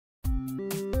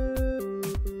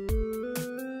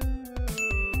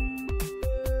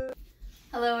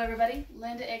Hello everybody,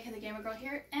 Linda aka the Gamer Girl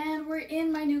here, and we're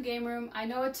in my new game room. I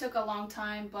know it took a long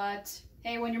time, but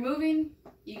hey, when you're moving,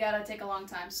 you gotta take a long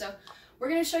time. So we're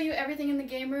gonna show you everything in the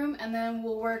game room and then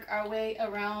we'll work our way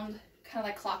around kind of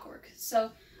like clockwork.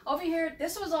 So over here,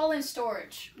 this was all in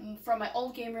storage from my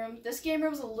old game room. This game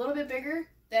room is a little bit bigger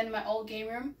than my old game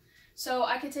room. So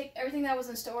I could take everything that was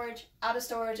in storage out of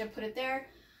storage and put it there.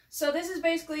 So this is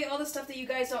basically all the stuff that you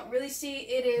guys don't really see.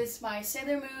 It is my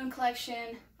Sailor Moon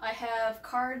collection. I have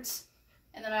cards,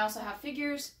 and then I also have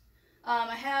figures.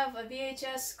 I have a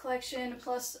VHS collection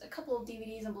plus a couple of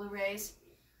DVDs and Blu-rays.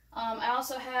 I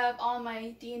also have all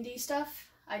my D&D stuff.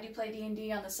 I do play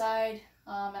D&D on the side,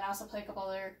 and I also play a couple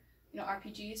other,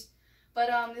 RPGs.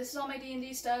 But this is all my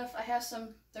D&D stuff. I have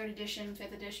some 3rd edition,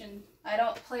 5th edition. I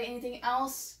don't play anything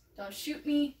else. Don't shoot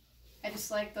me. I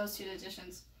just like those 2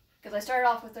 editions. Because I started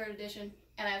off with 3rd edition,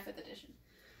 and I have 5th edition.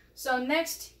 So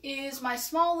next is my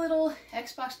small little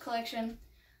Xbox collection.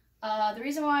 The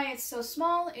reason why it's so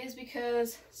small is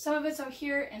because some of it's over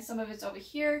here, and some of it's over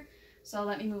here. So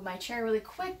let me move my chair really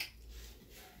quick.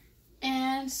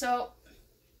 And so,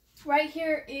 right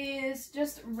here is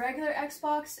just regular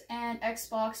Xbox and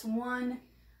Xbox One.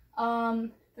 The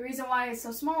reason why it's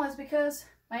so small is because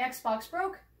my Xbox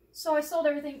broke, so I sold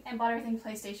everything and bought everything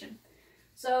PlayStation.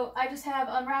 So I just have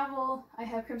Unravel, I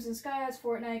have Crimson Skies,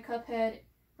 Fortnite, Cuphead,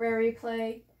 Rare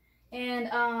Replay,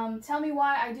 and tell me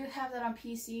why I do have that on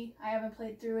PC. I haven't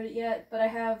played through it yet, but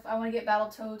I want to get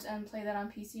Battletoads and play that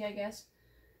on PC, I guess.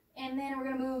 And then we're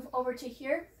going to move over to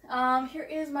here. Here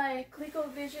is my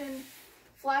ColecoVision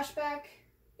flashback.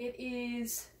 It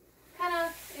is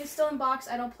it's still in box.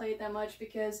 I don't play it that much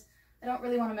because I don't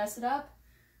really want to mess it up.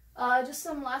 Just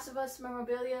some Last of Us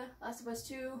memorabilia, Last of Us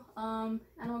 2,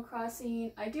 Animal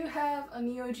Crossing. I do have a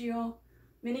Neo Geo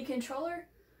mini controller,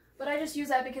 but I just use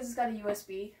that because it's got a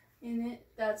USB in it.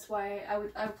 That's why I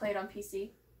would play it on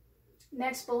PC.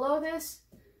 Next below this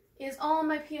is all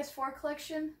my PS4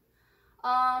 collection.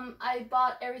 I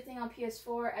bought everything on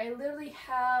PS4. I literally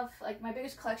have, my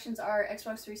biggest collections are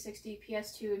Xbox 360,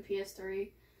 PS2, and PS3.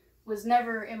 Was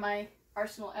never in my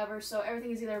arsenal ever, so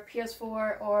everything is either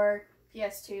PS4 or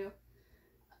PS2.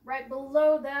 Right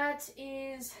below that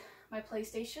is my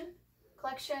PlayStation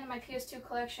collection, my PS2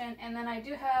 collection, and then I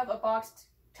do have a boxed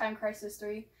Time Crisis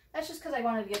 3. That's just because I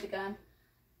wanted to get the gun.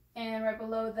 And right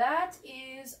below that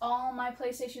is all my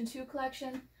PlayStation 2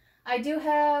 collection. I do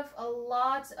have a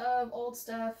lot of old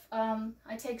stuff.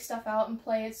 I take stuff out and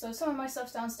play it, so some of my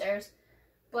stuff's downstairs,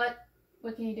 but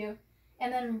what can you do?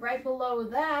 And then right below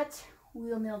that,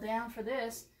 we'll kneel down for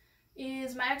this,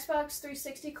 is my Xbox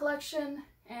 360 collection,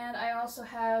 and I also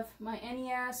have my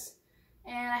NES,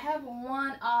 and I have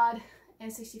one odd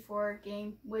N64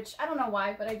 game, which I don't know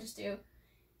why, but I just do.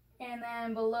 And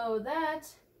then below that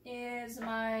is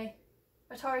my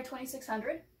Atari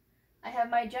 2600. I have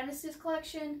my Genesis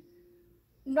collection.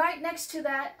 Right next to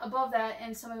that, above that,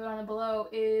 and some of it on the below,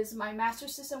 is my Master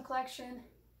System collection,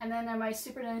 and then my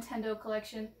Super Nintendo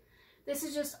collection. This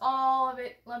is just all of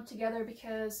it lumped together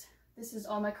because this is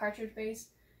all my cartridge base,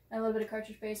 and a little bit of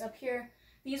cartridge base up here.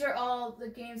 These are all the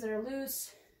games that are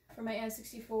loose. For my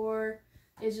N64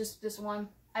 is just this one.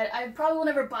 I probably will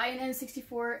never buy an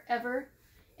N64 ever,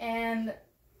 and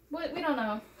we don't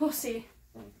know. We'll see.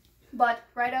 But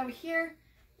right over here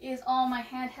is all my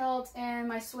handhelds and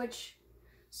my Switch.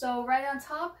 So right on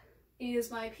top is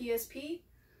my PSP.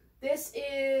 This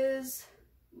is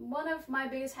one of my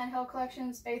biggest handheld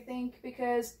collections, I think,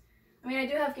 because I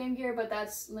do have Game Gear, but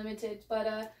that's limited.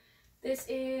 But this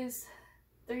is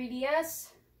 3DS.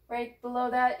 Right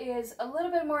below that is a little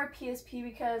bit more PSP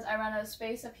because I ran out of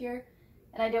space up here,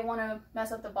 and I didn't want to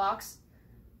mess up the box.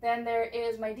 Then there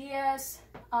is my DS,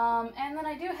 and then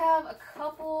I do have a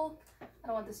couple. I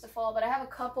don't want this to fall, but I have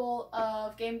a couple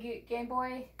of Game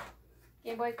Boy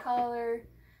Color,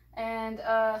 and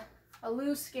a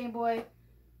loose Game Boy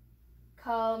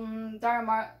called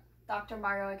Dr.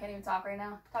 Mario. I can't even talk right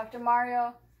now. Dr.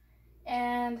 Mario.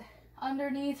 And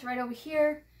underneath, right over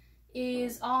here,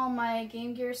 is all my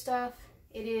Game Gear stuff.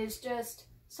 It is just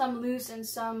some loose and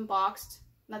some boxed,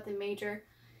 nothing major.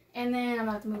 And then I'm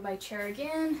gonna have to move my chair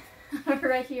again.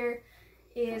 Right here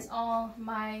is all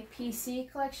my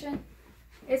PC collection.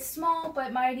 It's small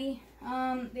but mighty.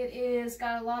 It is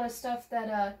got a lot of stuff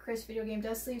that Chris Video Game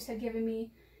Dust Sleeves had given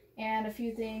me, and a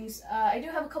few things. I do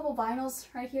have a couple vinyls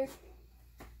right here.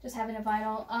 Just having a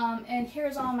vinyl. And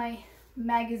here's all my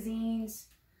magazines.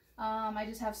 I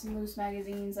just have some loose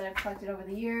magazines that I've collected over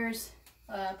the years.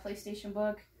 PlayStation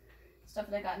book, stuff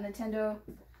that I got in Nintendo.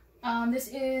 This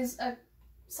is a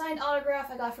signed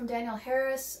autograph I got from Daniel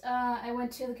Harris. I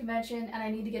went to the convention and I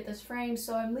need to get this framed,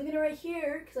 so I'm leaving it right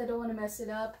here because I don't want to mess it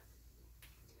up.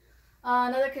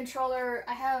 Another controller,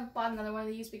 I have bought another one of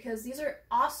these because these are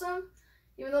awesome.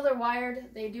 Even though they're wired,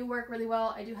 they do work really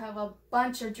well. I do have a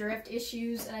bunch of drift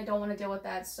issues and I don't want to deal with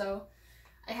that, so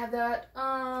I have that.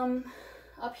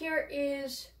 Up here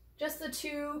is just the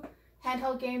 2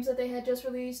 handheld games that they had just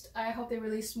released. I hope they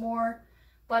release more.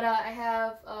 But I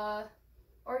have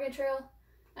Oregon Trail.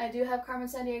 I do have Carmen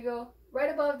Sandiego.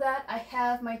 Right above that, I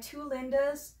have my 2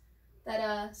 Lindas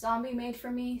that Zombie made for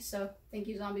me. So thank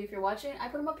you, Zombie, if you're watching. I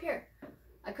put them up here.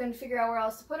 I couldn't figure out where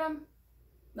else to put them.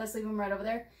 Let's leave them right over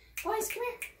there. Boys, come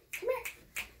here. Come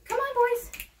here. Come on,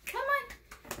 boys. Come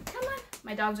on. Come on.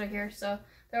 My dogs are here, so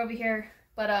they're over here.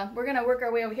 But we're going to work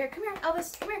our way over here. Come here,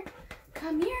 Elvis. Come here.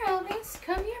 Come here, Elvis.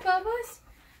 Come here, Bubbles.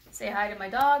 Say hi to my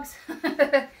dogs.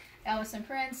 Elvis and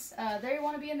Prince. They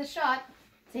want to be in the shot.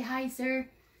 Say hi, sir.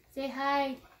 Say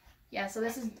hi. Yeah, so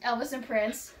this is Elvis and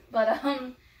Prince. But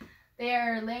they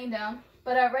are laying down.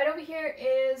 But right over here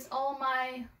is all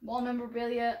my wall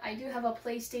memorabilia. I do have a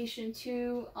PlayStation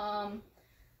 2.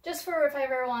 Just for if I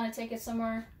ever want to take it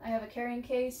somewhere. I have a carrying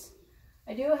case.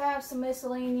 I do have some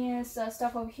miscellaneous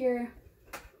stuff over here.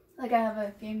 Like I have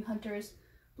a Game Hunters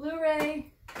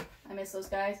Blu-ray. I miss those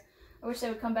guys. I wish they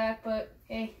would come back, but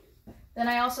hey. Then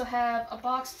I also have a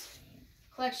boxed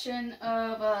collection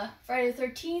of Friday the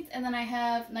 13th, and then I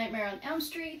have Nightmare on Elm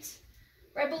Street.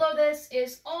 Right below this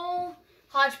is all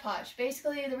hodgepodge.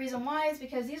 Basically, the reason why is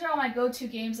because these are all my go-to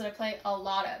games that I play a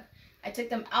lot of. I took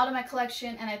them out of my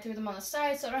collection and I threw them on the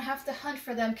side so I don't have to hunt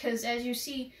for them, because as you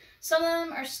see, some of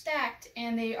them are stacked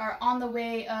and they are on the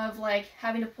way of like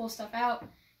having to pull stuff out.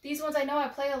 These ones I know I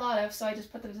play a lot of, so I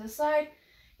just put them to the side.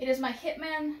 It is my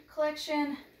Hitman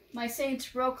collection, my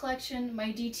Saints Row collection,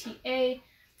 my GTA.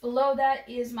 Below that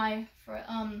is my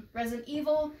Resident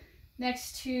Evil,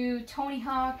 next to Tony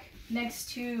Hawk, next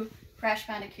to Crash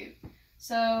Bandicoot.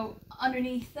 So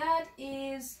underneath that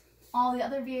is all the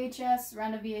other VHS,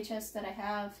 random VHS that I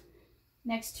have.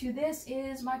 Next to this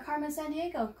is my Carmen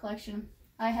Sandiego collection.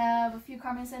 I have a few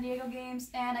Carmen Sandiego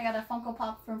games and I got a Funko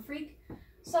Pop from Freak.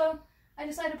 So I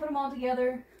decided to put them all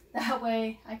together. That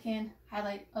way I can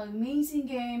highlight an amazing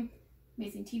game,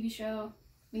 amazing TV show,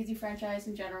 amazing franchise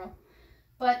in general.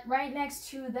 But right next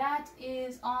to that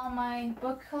is all my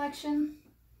book collection.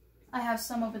 I have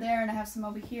some over there and I have some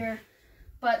over here.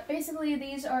 But basically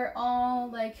these are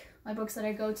all like my books that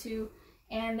I go to,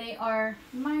 and they are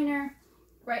minor.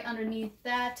 Right underneath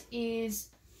that is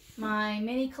my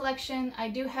mini collection. I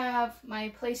do have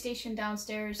my PlayStation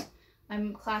downstairs.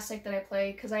 I'm classic that I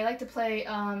play because I like to play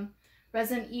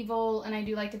Resident Evil and I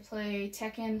do like to play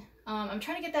Tekken. I'm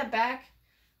trying to get that back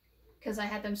because I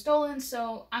had them stolen,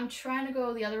 so I'm trying to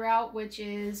go the other route, which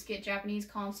is get Japanese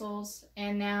consoles,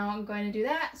 and now I'm going to do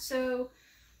that. So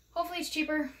hopefully it's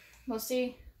cheaper. We'll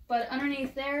see. But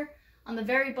underneath there, on the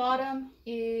very bottom,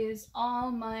 is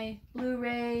all my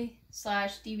Blu-ray /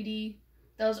 DVD.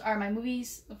 Those are my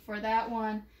movies for that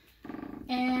one.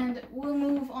 And we'll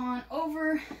move on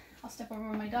over. I'll step over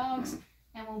my dogs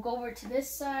and we'll go over to this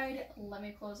side. Let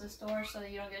me close this door so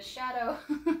that you don't get a shadow.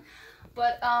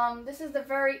 But this is the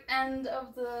very end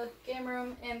of the game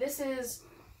room, and this is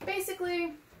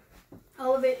basically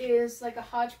all of it is like a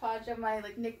hodgepodge of my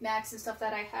like knickknacks and stuff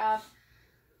that I have.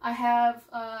 I have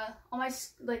all my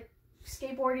like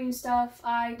skateboarding stuff.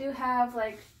 I do have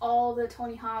like all the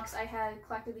Tony Hawks. I had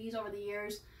collected these over the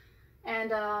years,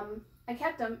 and I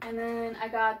kept them. And then I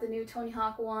got the new Tony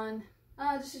Hawk one.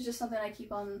 This is just something I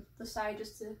keep on the side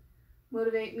just to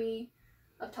motivate me.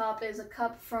 Up top is a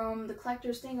cup from the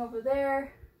collector's thing over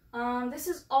there. This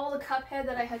is all the Cuphead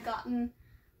that I had gotten,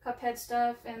 Cuphead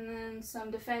stuff, and then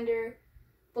some Defender.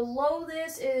 Below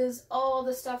this is all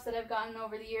the stuff that I've gotten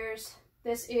over the years.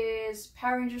 This is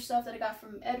Power Ranger stuff that I got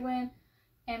from Edwin,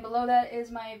 and below that is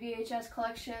my VHS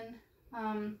collection.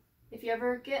 If you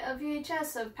ever get a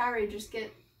VHS of Power Rangers,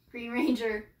 get Green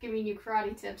Ranger giving you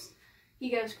karate tips. He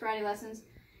gives karate lessons.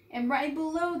 And right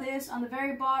below this, on the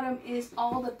very bottom, is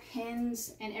all the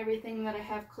pins and everything that I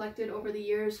have collected over the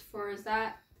years for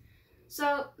that.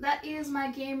 So that is my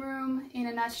game room in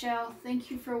a nutshell. Thank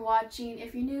you for watching.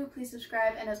 If you're new, please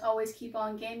subscribe, and as always, keep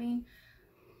on gaming.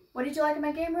 What did you like in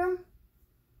my game room?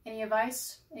 Any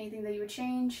advice? Anything that you would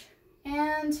change?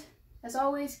 And as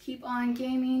always, keep on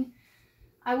gaming.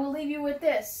 I will leave you with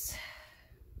this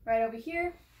right over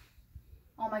here,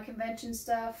 all my convention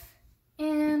stuff,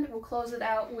 and we'll close it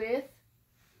out with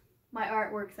my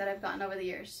artwork that I've gotten over the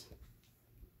years.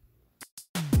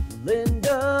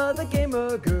 Linda the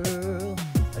gamer girl,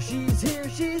 she's here,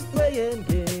 she's playing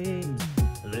games.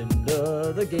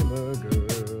 Linda the gamer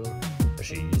girl,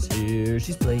 she's here,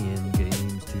 she's playing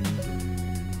games too.